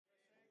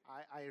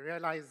I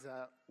realize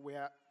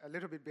we're a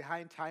little bit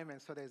behind time,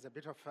 and so there's a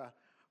bit of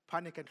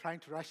panic and trying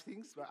to rush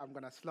things, but I'm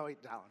going to slow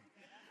it down.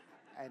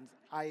 And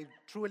I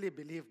truly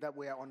believe that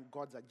we are on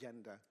God's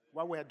agenda.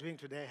 What we are doing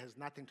today has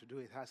nothing to do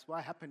with us.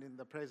 What happened in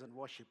the praise and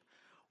worship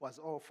was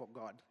all for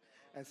God.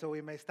 And so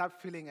we may start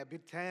feeling a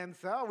bit tense.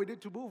 Oh, we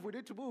need to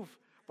move.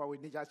 But we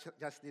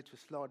just need to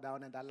slow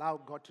down and allow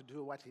God to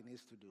do what he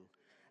needs to do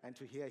and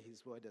to hear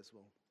his word as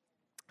well.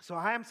 So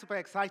I am super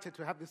excited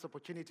to have this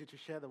opportunity to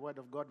share the word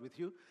of God with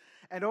you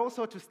and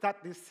also to start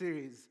this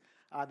series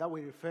that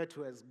we refer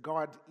to as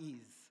God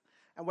Is.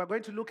 And we're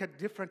going to look at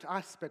different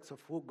aspects of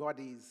who God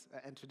is.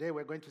 And today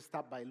we're going to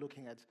start by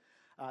looking at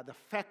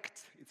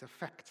it's a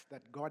fact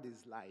that God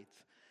is light.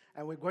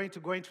 And we're going to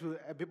go into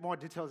a bit more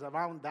details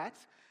around that.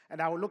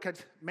 And I will look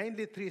at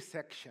mainly three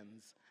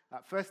sections.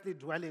 Firstly,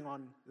 dwelling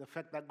on the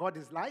fact that God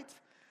is light.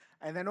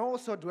 And then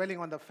also dwelling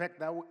on the fact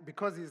that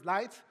because he's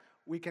light,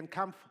 we can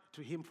come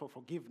to him for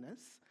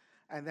forgiveness.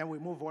 And then we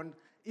move on.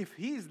 If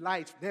he is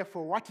light,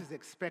 therefore, what is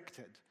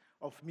expected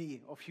of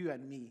me, of you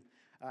and me?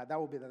 That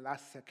will be the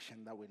last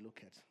section that we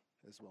look at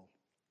as well.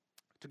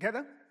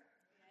 Together?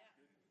 Yeah.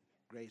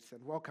 Great.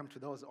 And welcome to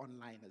those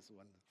online as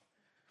well.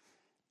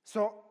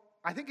 So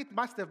I think it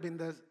must have been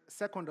the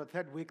second or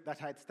third week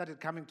that I had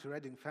started coming to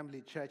Reading Family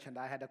Church, and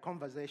I had a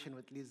conversation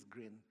with Liz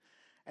Green.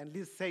 And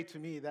Liz said to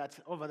me that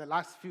over the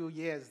last few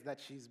years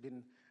that she's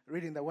been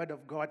reading the Word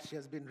of God, she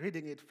has been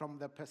reading it from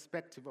the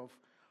perspective of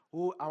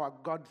who our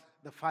God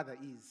the Father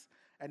is,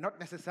 and not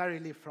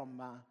necessarily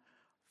from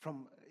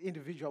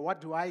individual,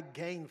 what do I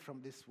gain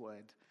from this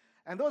word?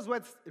 And those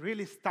words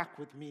really stuck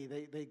with me.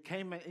 They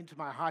came into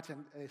my heart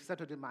and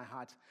settled in my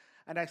heart.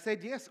 And I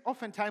said, yes,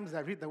 oftentimes I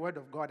read the word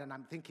of God and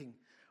I'm thinking,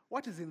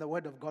 what is in the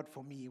word of God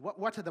for me?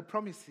 What are the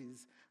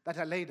promises that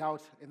are laid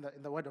out in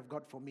the word of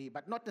God for me,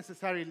 but not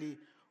necessarily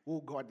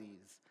who God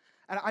is.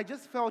 And I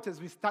just felt as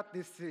we start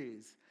this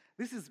series,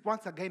 this is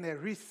once again a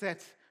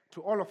reset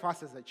to all of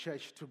us as a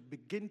church to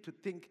begin to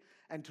think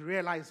and to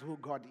realize who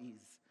God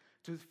is,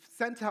 to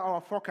center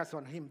our focus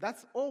on him.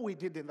 That's all we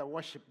did in the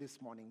worship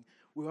this morning.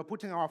 We were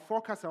putting our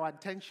focus, our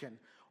attention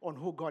on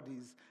who God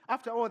is.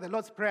 After all, the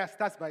Lord's Prayer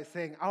starts by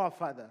saying, Our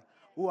Father,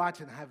 who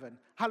art in heaven,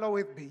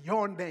 hallowed be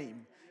your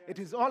name. It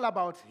is all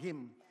about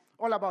him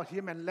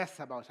and less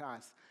about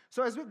us.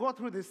 So as we go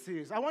through this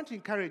series, I want to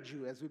encourage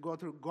you as we go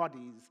through God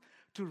Is,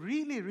 to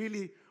really,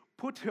 really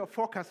put your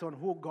focus on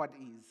who God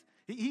is.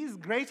 He is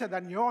greater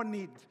than your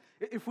need.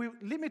 If we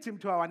limit him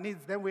to our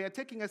needs, then we are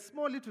taking a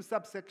small little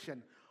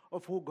subsection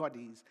of who God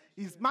is.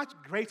 He's much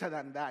greater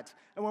than that.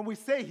 And when we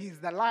say he's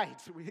the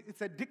light,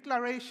 it's a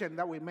declaration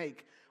that we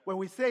make. When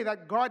we say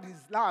that God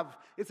is love,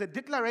 it's a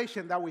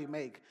declaration that we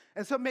make.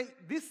 And so may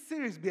this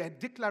series be a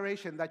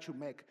declaration that you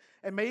make.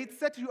 And may it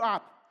set you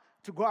up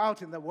to go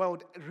out in the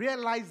world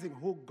realizing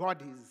who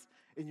God is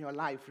in your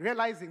life,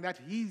 realizing that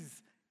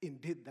he's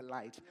indeed the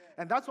light.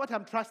 And that's what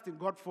I'm trusting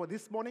God for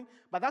this morning,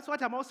 but that's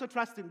what I'm also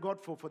trusting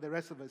God for the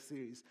rest of the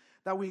series,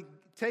 that we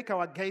take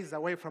our gaze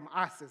away from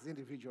us as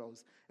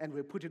individuals and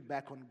we put it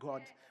back on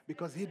God,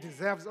 because he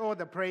deserves all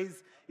the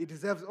praise, he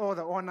deserves all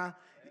the honor.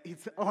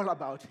 It's all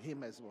about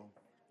him as well.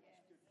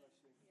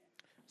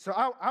 So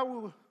I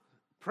will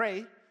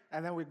pray,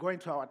 and then we go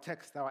into our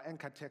text, our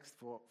anchor text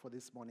for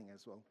this morning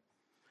as well.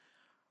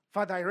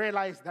 Father, I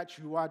realize that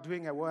you are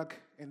doing a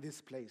work in this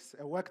place,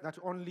 a work that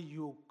only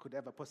you could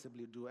ever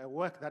possibly do, a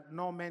work that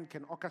no man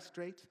can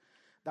orchestrate,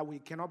 that we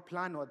cannot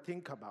plan or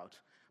think about,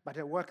 but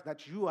a work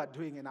that you are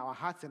doing in our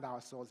hearts and our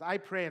souls. I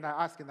pray and I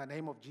ask in the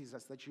name of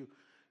Jesus that you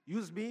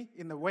use me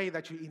in the way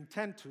that you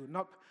intend to,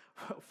 not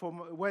for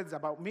words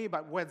about me,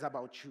 but words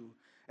about you,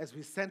 as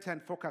we center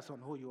and focus on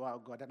who you are,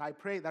 God. And I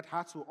pray that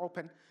hearts will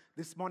open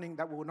this morning,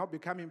 that we will not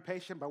become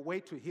impatient, but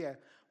wait to hear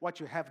what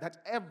you have, that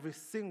every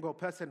single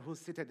person who's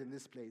seated in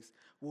this place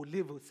will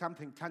live with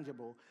something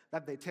tangible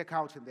that they take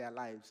out in their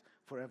lives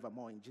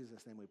forevermore. In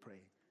Jesus' name we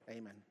pray.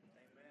 Amen.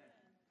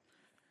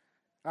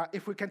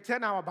 If we can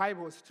turn our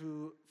Bibles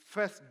to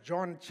 1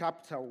 John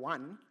chapter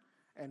 1,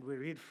 and we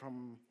read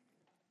from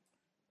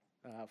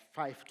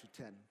 5 to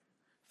 10.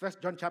 1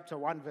 John chapter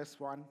 1, verse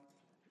 1.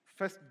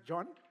 1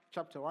 John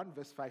chapter 1,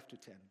 verse 5 to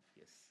 10.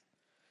 Yes.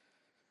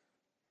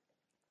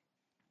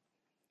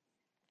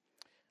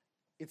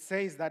 It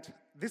says that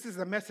this is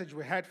the message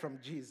we heard from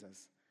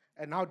Jesus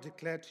and now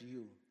declare to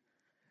you,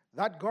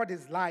 that God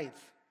is light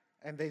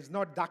and there is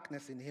no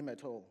darkness in him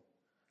at all.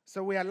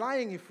 So we are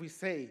lying if we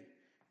say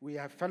we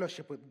have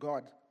fellowship with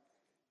God,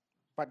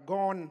 but go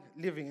on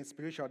living in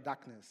spiritual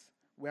darkness.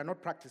 We are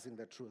not practicing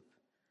the truth.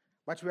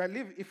 But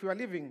if we are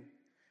living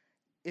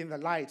in the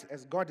light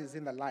as God is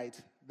in the light,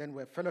 then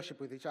we have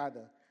fellowship with each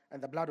other,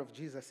 and the blood of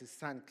Jesus, his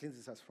son,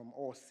 cleanses us from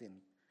all sin.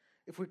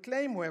 If we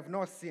claim we have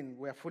no sin,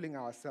 we are fooling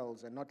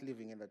ourselves and not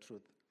living in the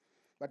truth.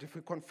 But if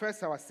we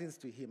confess our sins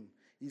to him,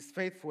 he is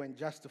faithful and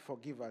just to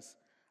forgive us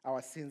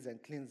our sins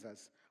and cleanse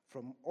us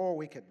from all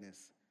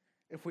wickedness.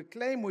 If we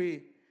claim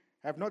we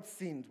have not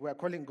sinned, we are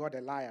calling God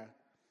a liar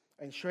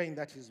and showing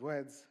that his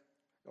word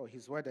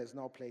has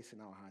no place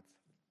in our hearts.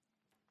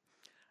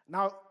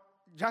 Now,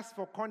 just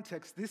for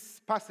context,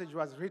 this passage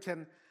was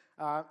written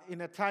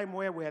in a time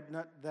where we had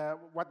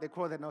what they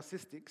call the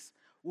Gnostics,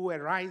 who were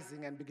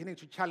rising and beginning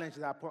to challenge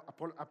the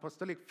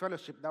apostolic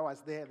fellowship that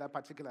was there at that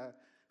particular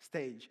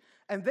stage.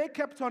 And they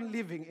kept on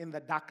living in the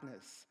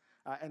darkness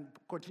and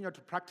continued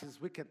to practice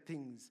wicked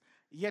things,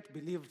 yet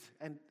believed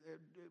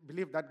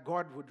that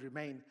God would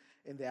remain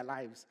in their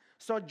lives.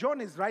 So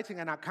John is writing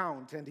an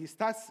account, and he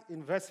starts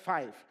in verse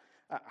 5,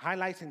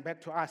 highlighting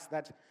back to us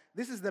that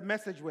this is the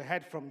message we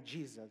heard from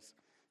Jesus,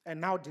 and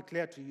now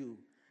declare to you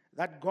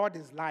that God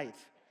is light,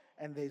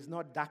 and there is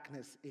no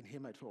darkness in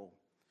him at all.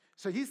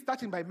 So he's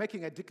starting by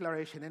making a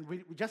declaration, and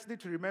we just need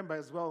to remember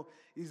as well,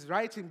 he's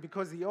writing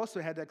because he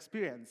also had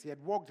experience. He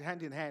had walked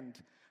hand in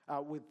hand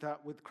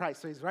with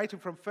Christ. So he's writing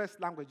from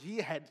first language. He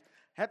had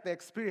the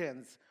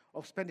experience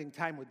of spending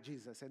time with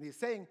Jesus. And he's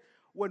saying,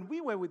 when we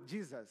were with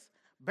Jesus,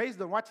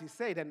 based on what he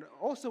said and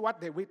also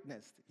what they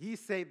witnessed, he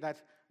said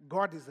that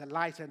God is a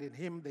light, and in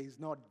him there is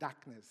no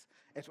darkness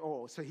at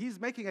all. So he's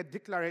making a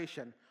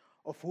declaration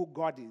of who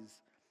God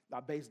is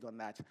based on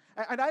that.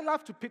 And I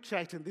love to picture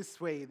it in this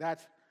way,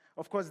 that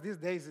of course, these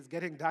days it's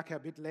getting darker a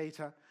bit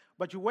later,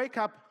 but you wake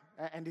up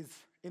and it's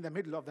in the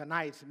middle of the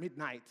night,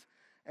 midnight,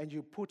 and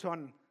you put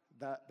on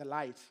the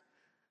light.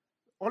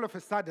 All of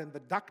a sudden, the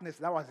darkness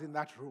that was in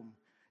that room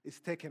is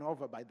taken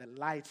over by the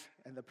light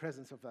and the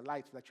presence of the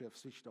light that you have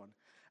switched on.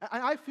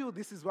 And I feel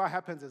this is what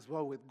happens as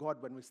well with God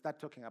when we start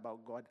talking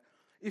about God.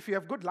 If you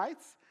have good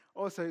lights,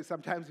 also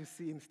sometimes you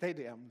see in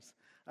stadiums,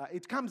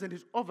 it comes and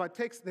it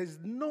overtakes. There's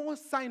no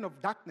sign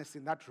of darkness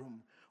in that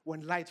room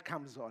when light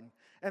comes on.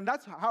 And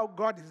that's how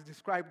God is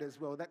described as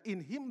well, that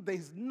in him there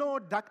is no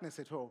darkness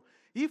at all.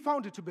 He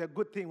found it to be a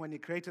good thing when he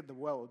created the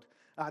world,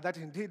 that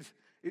indeed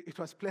it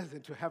was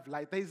pleasant to have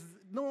light. There is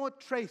no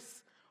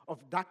trace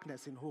of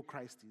darkness in who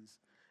Christ is,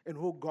 in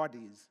who God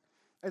is.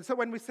 And so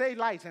when we say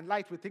light, and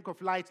light, we think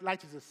of light.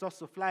 Light is a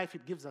source of life.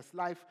 It gives us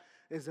life.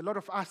 There's a lot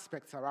of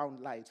aspects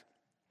around light.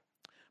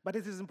 But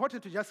it is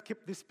important to just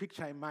keep this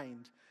picture in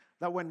mind,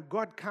 that when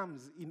God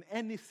comes in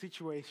any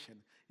situation,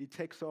 he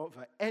takes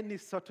over any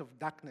sort of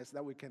darkness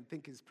that we can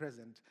think is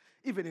present,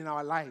 even in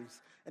our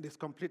lives, and is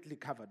completely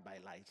covered by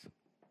light.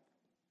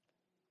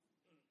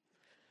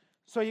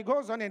 So he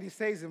goes on and he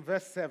says in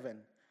verse 7,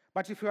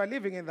 but if we are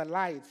living in the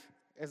light,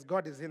 as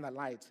God is in the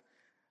light,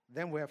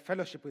 then we have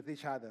fellowship with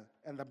each other,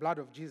 and the blood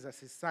of Jesus,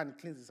 his son,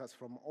 cleanses us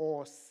from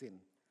all sin.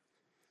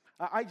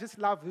 I just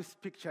love this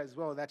picture as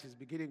well that is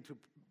beginning to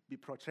be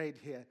portrayed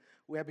here.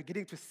 We are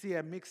beginning to see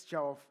a mixture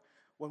of,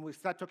 when we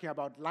start talking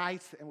about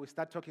light and we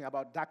start talking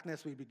about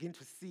darkness, we begin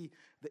to see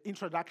the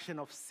introduction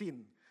of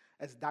sin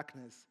as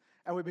darkness.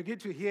 And we begin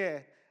to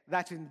hear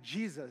that in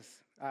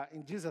Jesus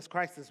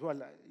Christ as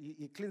well,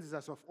 he cleanses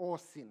us of all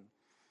sin.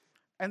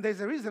 And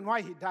there's a reason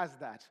why he does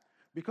that,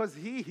 because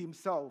he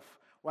himself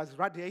was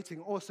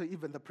radiating also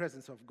even the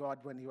presence of God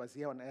when he was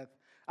here on earth.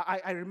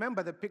 I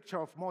remember the picture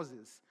of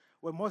Moses,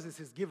 where Moses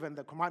is given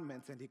the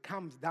commandments and he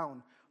comes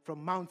down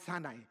from Mount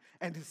Sinai,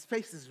 and his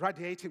face is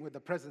radiating with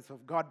the presence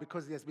of God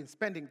because he has been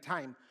spending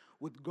time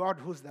with God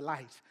who's the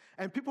light.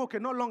 And people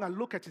can no longer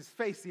look at his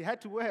face. He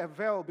had to wear a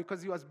veil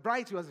because he was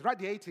bright, he was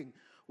radiating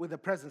with the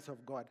presence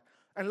of God.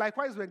 And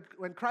likewise,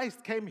 when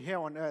Christ came here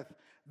on earth,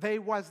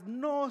 there was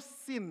no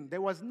sin,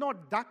 there was no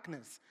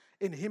darkness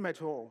in him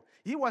at all.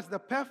 He was the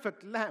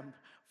perfect lamb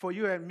for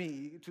you and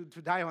me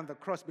to die on the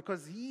cross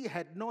because he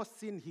had no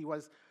sin. He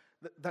was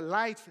the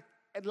light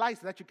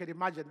that you can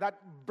imagine, that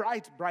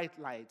bright, bright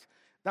light.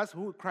 That's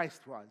who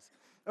Christ was.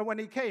 And when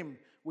he came,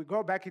 we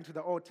go back into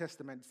the Old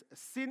Testament.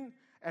 Sin,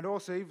 and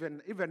also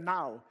even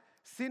now,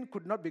 sin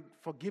could not be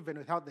forgiven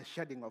without the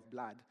shedding of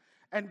blood.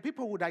 And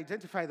people would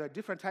identify the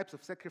different types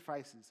of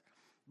sacrifices,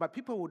 but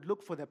people would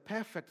look for the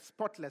perfect,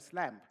 spotless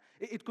lamb.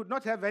 It could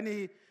not have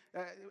any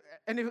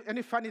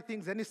funny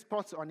things, any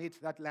spots on it,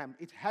 that lamb.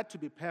 It had to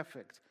be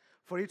perfect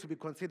for it to be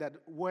considered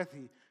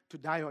worthy to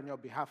die on your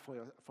behalf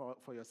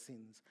for your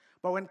sins.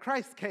 But when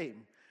Christ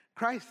came,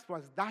 Christ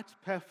was that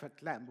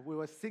perfect lamb. We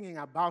were singing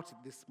about it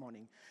this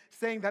morning,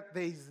 saying that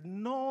there is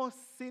no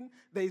sin,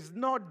 there is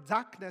no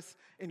darkness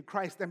in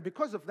Christ. And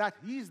because of that,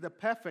 he is the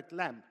perfect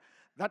lamb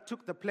that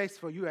took the place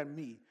for you and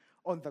me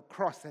on the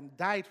cross and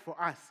died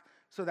for us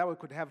so that we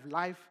could have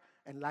life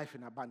and life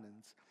in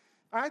abundance.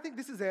 And I think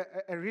this is a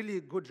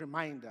really good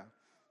reminder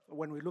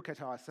when we look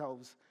at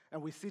ourselves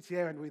and we sit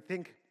here and we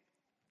think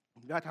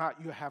that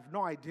you have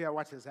no idea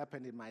what has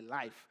happened in my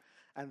life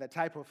and the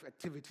type of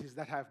activities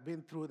that I've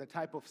been through, the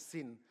type of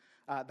sin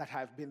that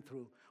I've been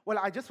through. Well,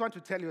 I just want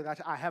to tell you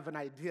that I have an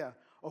idea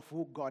of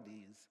who God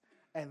is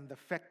and the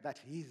fact that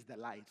he is the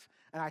light.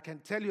 And I can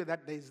tell you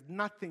that there is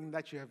nothing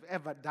that you have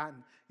ever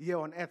done here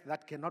on earth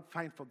that cannot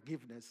find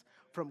forgiveness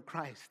from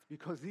Christ,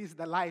 because he is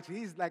the light.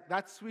 He is like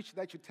that switch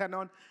that you turn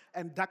on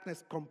and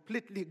darkness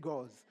completely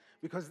goes,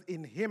 because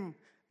in him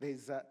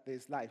there's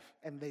life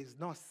and there is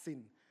no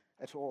sin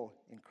at all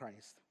in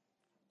Christ.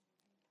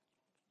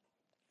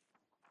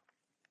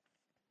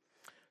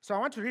 So I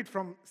want to read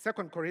from 2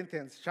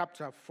 Corinthians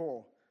chapter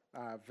 4,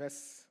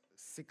 verse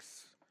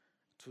 6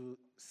 to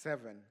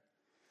 7.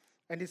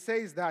 And it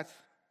says that,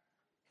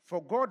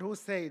 for God who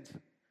said,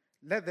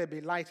 let there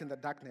be light in the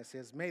darkness, he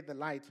has made the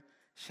light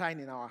shine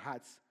in our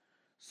hearts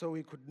so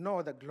we could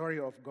know the glory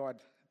of God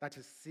that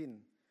is seen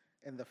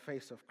in the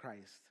face of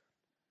Christ.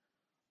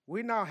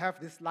 We now have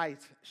this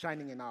light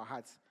shining in our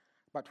hearts,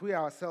 but we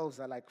ourselves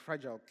are like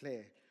fragile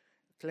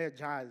clay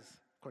jars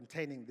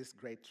containing this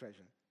great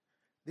treasure.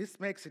 This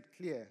makes it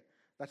clear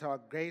that our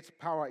great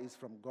power is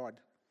from God,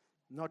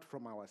 not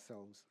from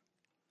ourselves.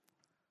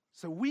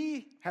 So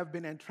we have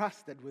been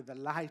entrusted with the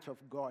light of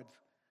God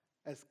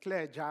as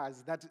clay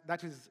jars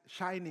that is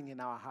shining in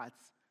our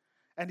hearts.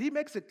 And he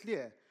makes it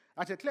clear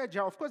that a clay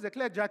jar, of course, a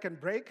clay jar can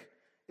break,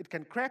 it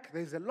can crack.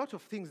 There's a lot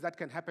of things that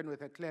can happen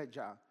with a clay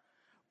jar.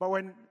 But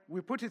when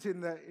we put it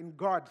in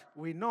God,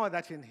 we know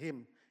that in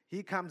him,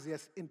 he comes, he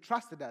has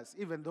entrusted us,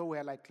 even though we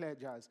are like clay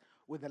jars,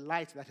 with the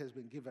light that has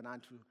been given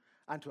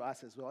unto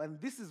us as well. And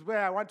this is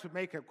where I want to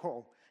make a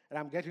call, and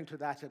I'm getting to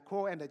that, a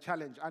call and a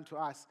challenge unto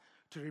us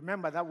to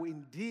remember that we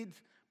indeed,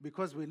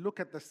 because we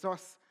look at the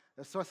source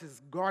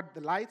is God,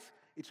 the light,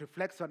 it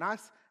reflects on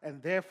us,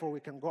 and therefore we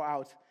can go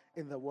out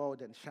in the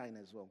world and shine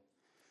as well.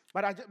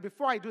 But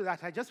before I do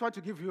that, I just want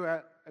to give you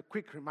a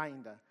quick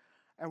reminder,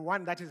 and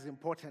one that is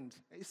important,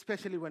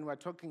 especially when we're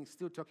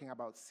still talking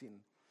about sin.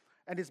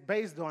 And it's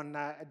based on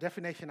a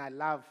definition I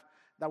love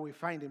that we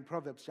find in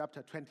Proverbs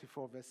chapter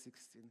 24, verse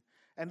 16.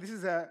 And this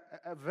is a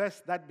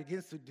verse that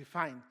begins to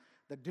define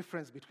the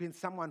difference between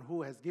someone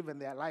who has given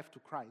their life to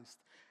Christ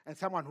and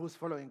someone who's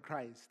following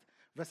Christ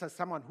versus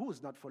someone who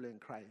is not following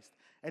Christ.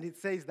 And it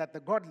says that the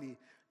godly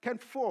can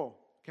fall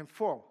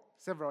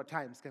several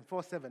times, can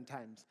fall 7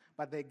 times,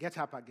 but they get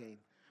up again.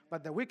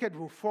 But the wicked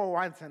will fall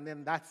once and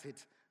then that's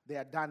it. They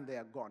are done, they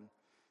are gone.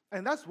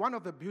 And that's one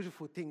of the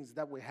beautiful things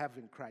that we have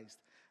in Christ.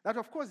 That,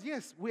 of course,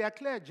 yes, we are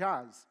clay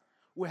jars.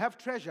 We have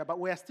treasure, but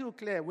we are still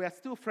clay. We are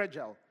still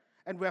fragile.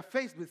 And we are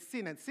faced with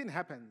sin, and sin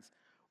happens.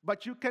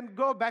 But you can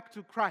go back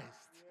to Christ.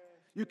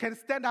 You can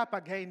stand up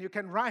again. You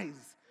can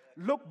rise.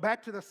 Look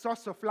back to the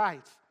source of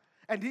light.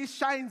 And he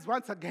shines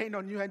once again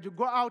on you, and you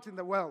go out in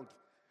the world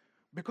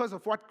because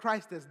of what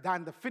Christ has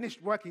done, the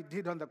finished work he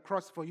did on the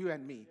cross for you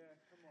and me.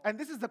 And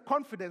this is the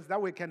confidence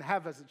that we can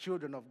have as the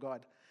children of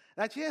God.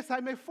 That, yes, I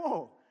may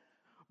fall,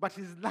 but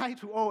his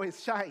light will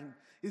always shine.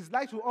 His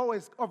light will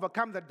always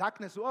overcome the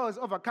darkness, will always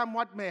overcome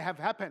what may have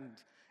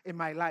happened in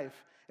my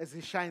life as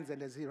he shines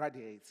and as he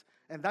radiates.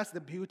 And that's the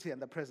beauty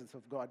and the presence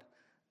of God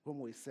whom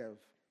we serve.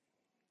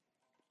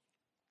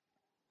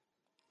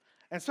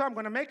 And so I'm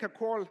going to make a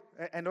call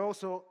and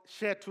also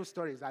share 2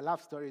 stories. I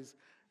love stories,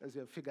 as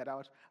you have figured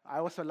out. I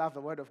also love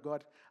the Word of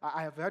God.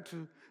 I have heard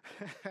to,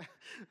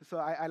 so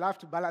I love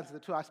to balance the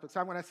 2 aspects. So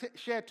I'm going to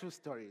share 2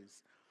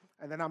 stories.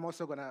 And then I'm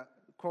also going to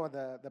call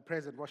the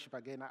praise and worship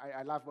again.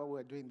 I love what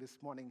we're doing this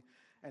morning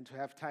and to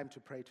have time to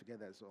pray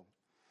together as well.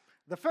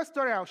 The first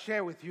story I'll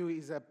share with you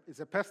is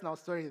a personal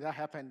story that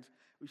happened,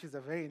 which is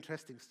a very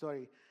interesting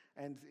story.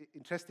 And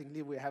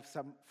interestingly, we have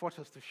some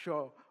photos to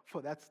show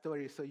for that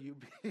story so you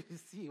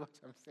see what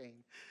I'm saying.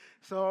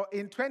 So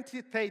in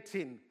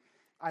 2013,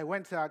 I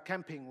went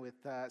camping with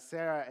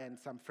Sarah and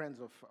some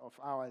friends of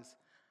ours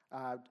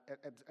at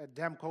a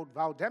dam called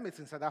Val Dam. It's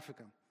in South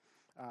Africa.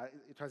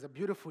 It was a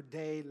beautiful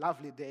day,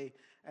 lovely day.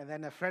 And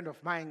then a friend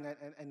of mine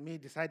and me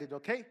decided,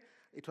 okay,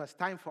 it was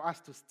time for us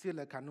to steal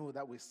a canoe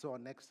that we saw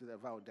next to the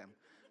Val Dam.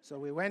 So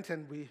we went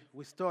and we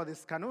stole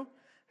this canoe,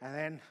 and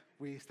then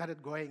we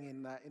started going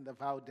in the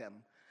Val Dam.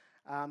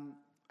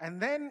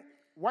 And then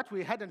what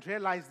we hadn't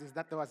realized is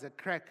that there was a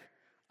crack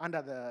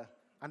under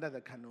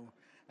the canoe.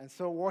 And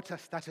so water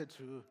started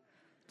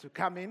to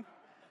come in.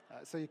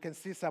 So you can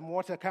see some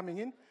water coming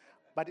in.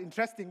 But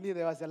interestingly,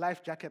 there was a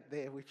life jacket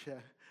there, which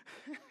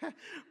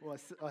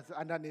was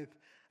underneath.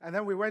 And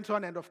then we went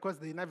on, and of course,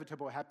 the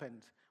inevitable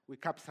happened. We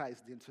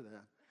capsized into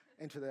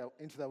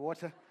the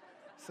water.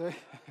 So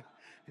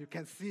you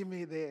can see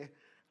me there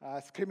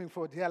screaming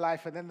for dear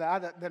life. And then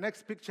the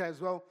next picture as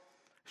well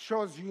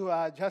shows you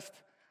just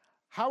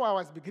how I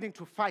was beginning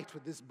to fight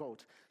with this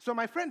boat. So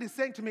my friend is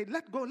saying to me,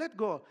 let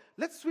go.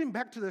 Let's swim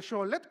back to the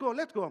shore. Let go.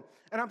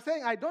 And I'm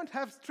saying, I don't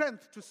have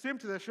strength to swim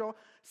to the shore.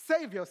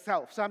 Save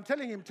yourself. So I'm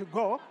telling him to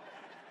go.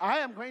 I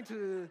am going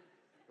to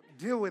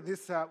deal with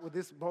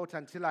this boat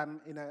until I'm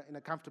in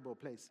a comfortable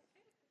place.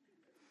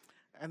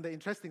 And the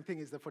interesting thing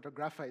is the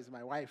photographer is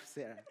my wife,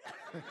 Sarah.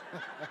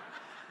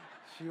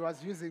 She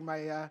was using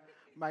my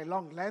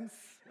long lens,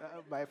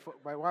 my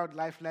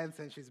wildlife lens,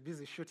 and she's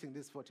busy shooting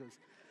these photos.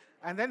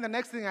 And then the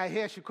next thing I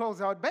hear, she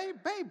calls out, babe,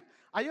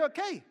 are you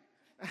okay?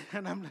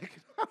 And I'm like,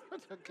 I'm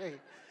not okay.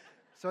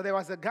 So there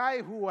was a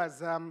guy who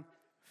was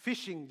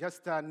fishing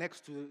just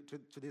next to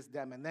this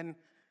dam, and then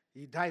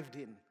he dived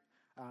in,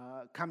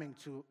 coming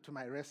to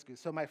my rescue.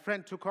 So my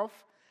friend took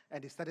off,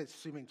 and he started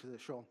swimming to the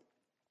shore.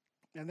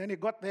 And then he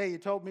got there, he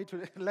told me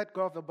to let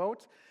go of the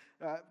boat,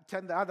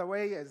 turn the other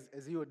way,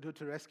 as he would do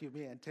to rescue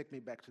me and take me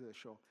back to the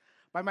shore.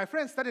 But my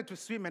friend started to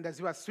swim, and as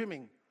he was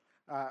swimming,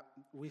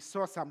 we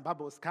saw some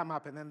bubbles come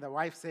up, and then the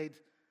wife said,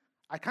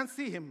 I can't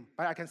see him,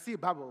 but I can see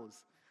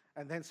bubbles.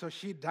 And then so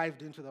she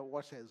dived into the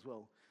water as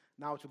well,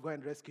 now to go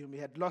and rescue me.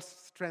 He had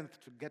lost strength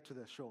to get to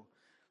the shore.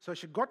 So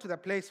she got to the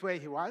place where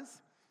he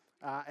was,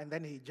 and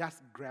then he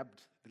just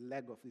grabbed the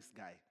leg of this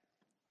guy.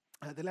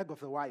 the leg of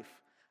the wife,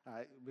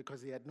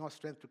 because he had no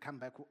strength to come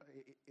back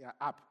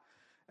up.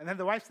 And then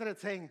the wife started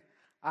saying,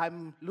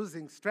 I'm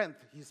losing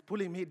strength. He's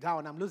pulling me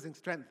down. I'm losing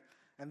strength.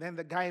 And then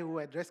the guy who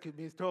had rescued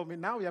me told me,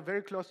 now we are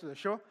very close to the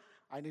shore.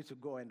 I need to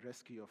go and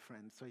rescue your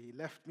friend. So he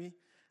left me,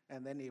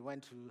 and then he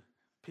went to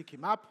pick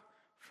him up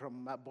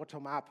from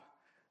bottom up,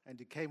 and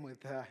he came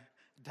with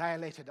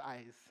dilated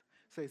eyes.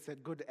 So it's a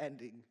good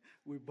ending.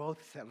 We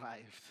both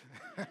survived.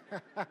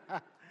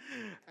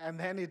 And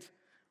then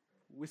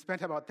we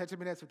spent about 30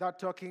 minutes without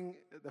talking.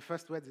 The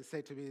first words he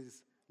said to me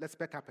is, let's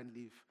pack up and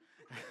leave.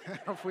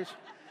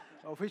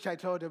 of which I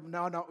told him,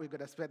 no, we're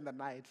going to spend the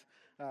night.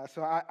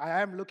 So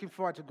I am looking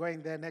forward to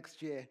going there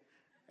next year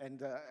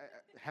and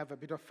have a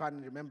bit of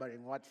fun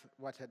remembering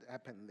what had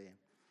happened there.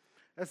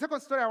 The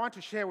second story I want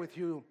to share with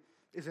you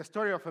is a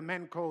story of a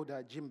man called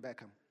Jim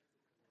Becker.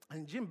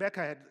 And Jim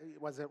Becker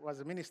was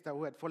a minister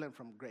who had fallen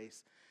from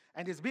grace.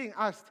 And he's being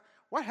asked,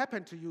 what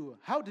happened to you?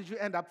 How did you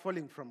end up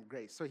falling from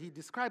grace? So he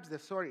describes a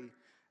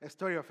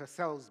story of a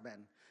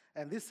salesman.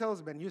 And this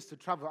salesman used to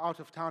travel out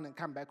of town and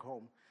come back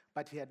home,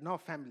 but he had no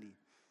family.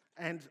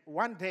 And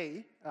one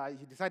day,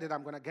 he decided,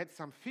 I'm going to get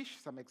some fish,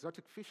 some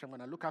exotic fish. I'm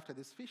going to look after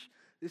this fish.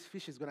 This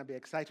fish is going to be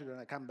excited when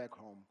I come back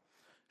home.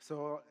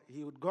 So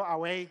he would go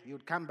away, he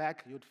would come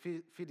back, he would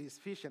feed his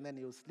fish, and then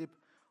he would sleep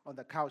on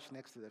the couch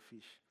next to the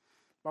fish.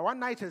 But one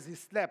night as he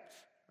slept,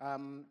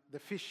 the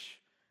fish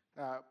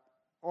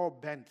all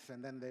bent,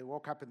 and then they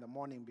woke up in the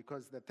morning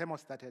because the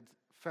thermostat had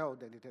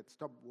failed and it had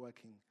stopped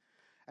working.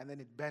 And then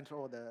it bent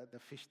all the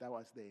fish that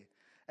was there.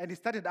 And he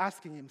started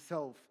asking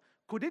himself,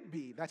 could it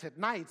be that at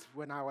night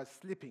when I was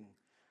sleeping,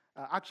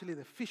 actually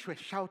the fish were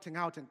shouting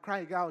out and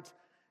crying out,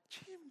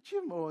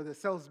 Jim, or the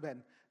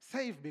salesman,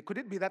 save me. Could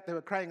it be that they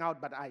were crying out,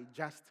 but I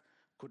just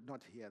could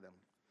not hear them?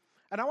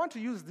 And I want to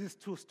use these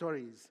two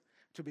stories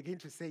to begin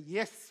to say,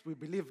 yes, we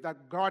believe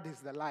that God is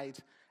the light,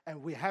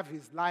 and we have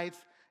his light,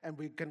 and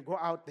we can go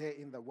out there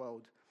in the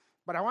world.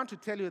 But I want to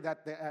tell you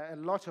that there are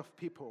a lot of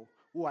people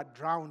who are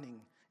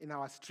drowning in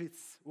our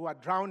streets, who are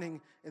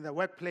drowning in the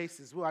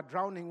workplaces, who are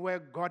drowning where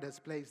God has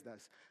placed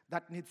us,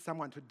 that needs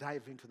someone to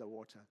dive into the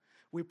water.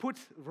 We put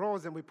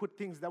roles and we put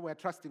things that we're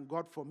trusting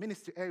God for,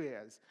 ministry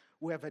areas.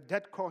 We have a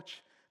dead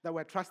coach that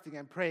we're trusting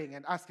and praying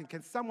and asking,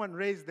 can someone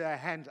raise their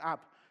hand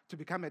up to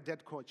become a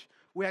dead coach?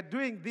 We are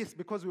doing this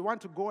because we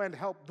want to go and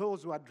help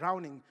those who are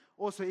drowning,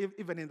 also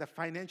even in the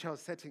financial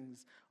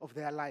settings of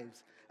their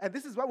lives. And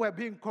this is what we're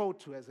being called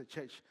to as a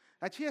church.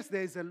 That yes,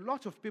 there is a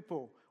lot of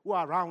people who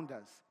are around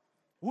us,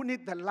 who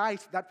need the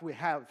light that we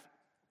have,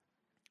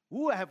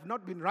 who have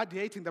not been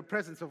radiating the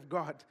presence of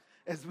God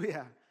as we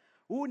are,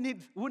 who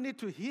need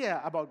to hear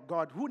about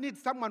God, who need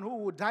someone who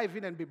will dive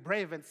in and be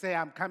brave and say,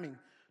 I'm coming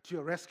to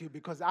your rescue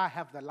because I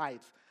have the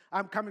light.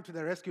 I'm coming to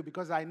the rescue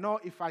because I know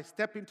if I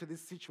step into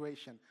this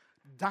situation,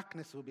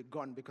 darkness will be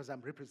gone because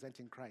I'm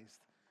representing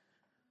Christ.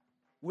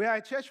 We are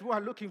a church who are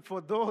looking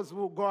for those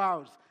who go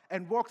out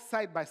and walk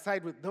side by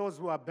side with those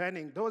who are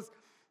burning, those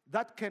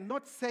that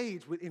cannot say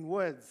it in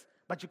words,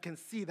 but you can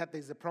see that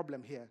there's a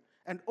problem here.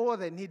 And all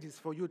they need is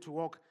for you to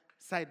walk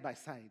side by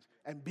side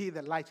and be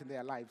the light in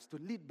their lives, to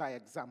lead by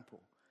example.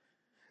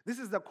 This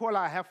is the call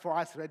I have for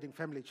us, Reading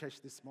Family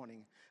Church, this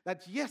morning.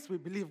 That yes, we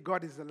believe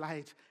God is the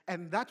light,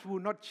 and that will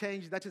not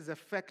change. That is a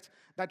fact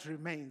that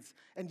remains.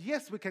 And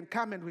yes, we can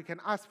come and we can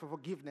ask for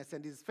forgiveness,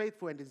 and He's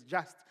faithful and He's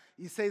just.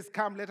 He says,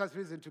 come, let us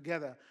reason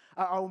together.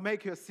 I will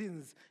make your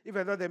sins,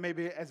 even though they may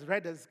be as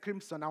red as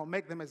crimson, I will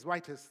make them as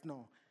white as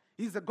snow.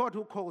 He's the God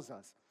who calls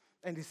us.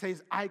 And He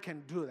says, I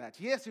can do that.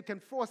 Yes, you can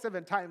fall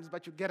 7 times,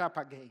 but you get up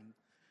again.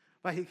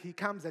 But he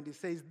comes and He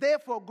says,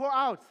 therefore, go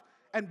out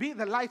and be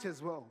the light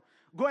as well.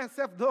 Go and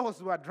serve those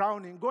who are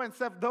drowning. Go and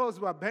serve those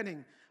who are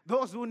burning,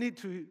 those who need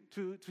to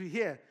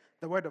hear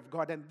the word of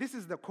God. And this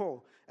is the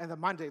call and the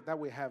mandate that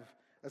we have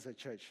as a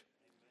church.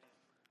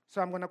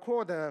 So I'm going to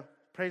call the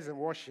praise and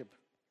worship,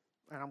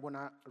 and I'm going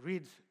to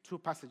read 2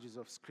 passages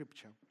of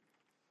Scripture.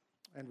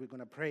 And we're going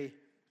to pray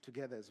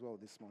together as well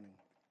this morning.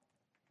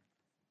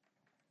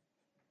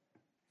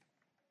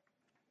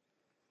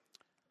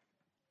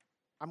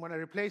 I'm going to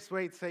replace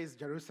where it says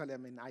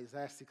Jerusalem in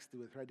Isaiah 60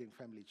 with Reading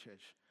Family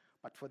Church.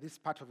 But for this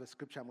part of the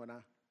Scripture, I'm going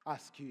to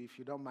ask you, if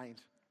you don't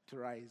mind, to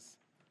rise.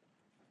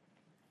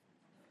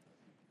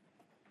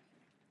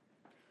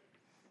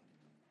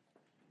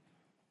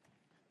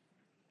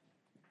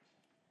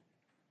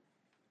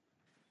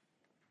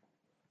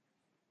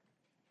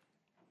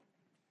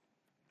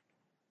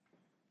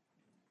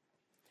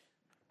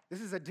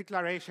 This is a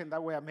declaration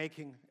that we are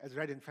making as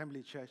Reading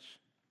Family Church.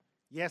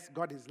 Yes,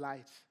 God is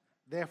light.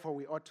 Therefore,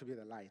 we ought to be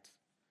the light.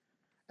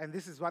 And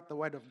this is what the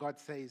Word of God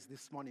says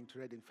this morning to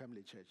Reading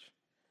Family Church.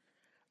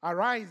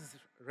 Arise,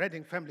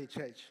 Reading Family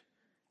Church.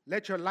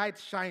 Let your light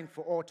shine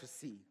for all to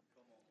see.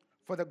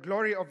 For the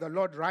glory of the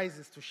Lord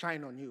rises to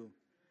shine on you.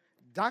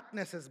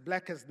 Darkness as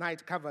black as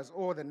night covers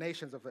all the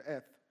nations of the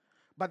earth.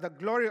 But the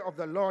glory of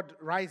the Lord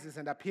rises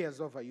and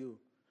appears over you.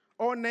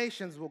 All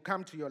nations will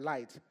come to your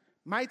light.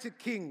 Mighty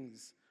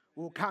kings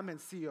will come and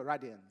see your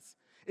radiance.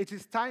 It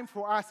is time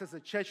for us as a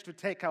church to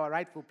take our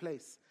rightful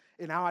place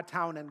in our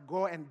town and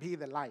go and be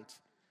the light.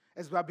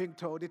 as we are being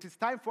told. It is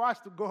time for us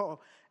to go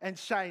and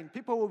shine.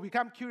 People will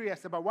become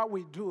curious about what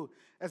we do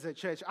as a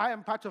church. I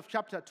am part of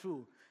chapter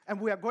 2, and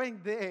we are going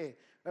there.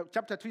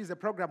 Chapter 2 is a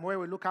program where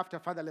we look after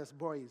fatherless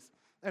boys.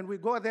 And we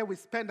go there, we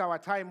spend our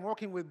time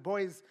working with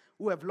boys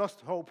who have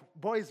lost hope,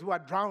 boys who are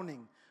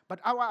drowning. But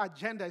our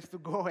agenda is to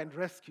go and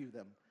rescue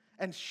them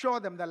and show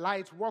them the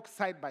light, walk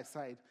side by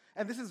side.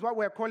 And this is what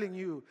we're calling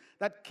you,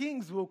 that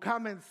kings will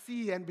come and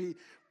see and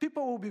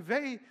people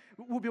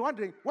will be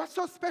wondering, what's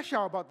so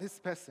special about this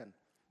person?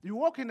 You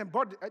walk in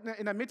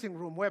a meeting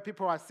room where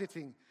people are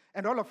sitting,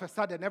 and all of a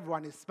sudden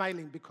everyone is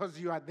smiling because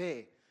you are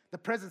there. The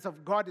presence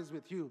of God is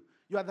with you.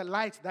 You are the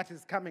light that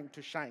is coming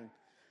to shine.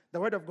 The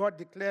word of God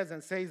declares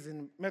and says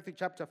in Matthew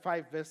chapter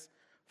 5, verse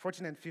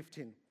 14 and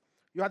 15,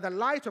 you are the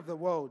light of the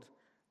world,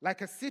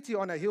 like a city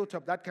on a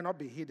hilltop that cannot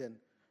be hidden.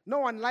 No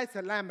one lights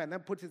a lamp and then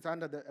puts it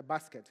under a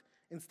basket.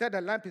 Instead,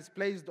 a lamp is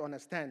placed on a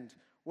stand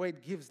where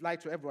it gives light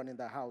to everyone in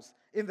the house.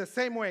 In the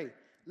same way,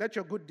 let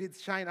your good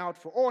deeds shine out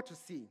for all to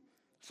see,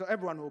 so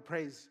everyone will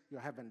praise your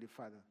heavenly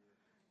Father.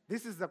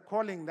 This is the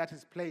calling that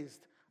is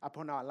placed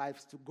upon our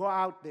lives, to go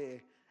out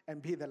there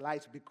and be the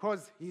light,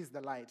 because he is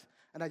the light.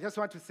 And I just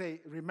want to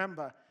say,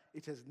 remember,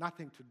 it has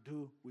nothing to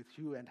do with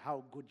you and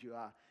how good you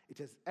are. It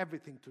has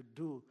everything to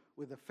do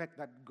with the fact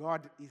that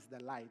God is the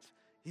light.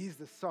 He is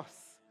the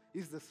source.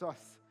 He's the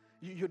source.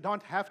 You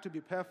don't have to be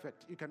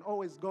perfect. You can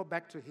always go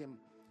back to him,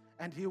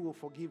 and he will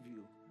forgive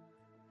you.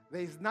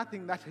 There is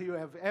nothing that you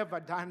have ever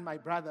done, my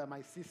brother,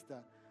 my sister,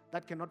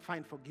 that cannot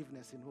find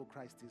forgiveness in who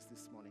Christ is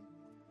this morning.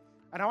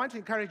 And I want to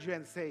encourage you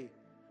and say,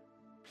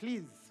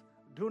 please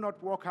do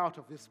not walk out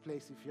of this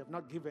place if you have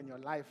not given your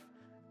life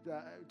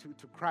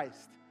to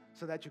Christ,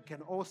 so that you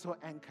can also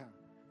anchor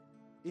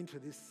into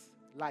this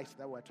light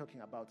that we're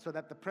talking about, so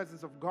that the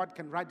presence of God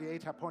can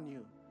radiate upon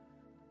you.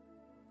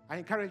 I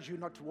encourage you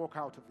not to walk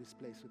out of this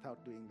place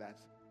without doing that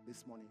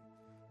this morning.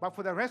 But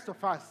for the rest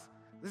of us,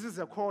 this is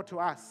a call to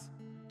us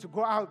to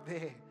go out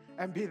there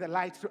and be the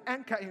light, to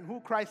anchor in who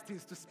Christ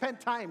is, to spend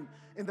time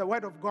in the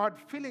Word of God,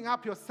 filling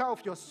up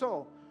yourself, your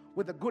soul,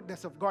 with the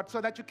goodness of God,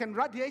 so that you can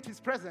radiate his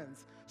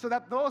presence, so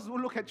that those who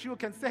look at you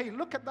can say,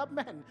 look at that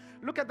man,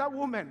 look at that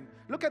woman,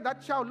 look at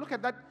that child, look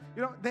at that,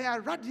 they are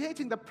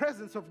radiating the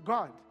presence of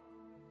God.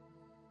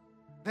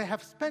 They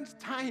have spent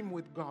time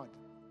with God.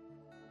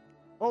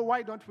 Oh,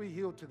 why don't we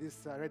yield to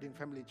this Reading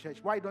Family Church?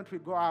 Why don't we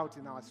go out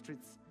in our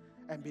streets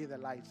and be the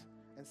light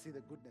and see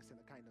the goodness and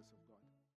the kindness of God?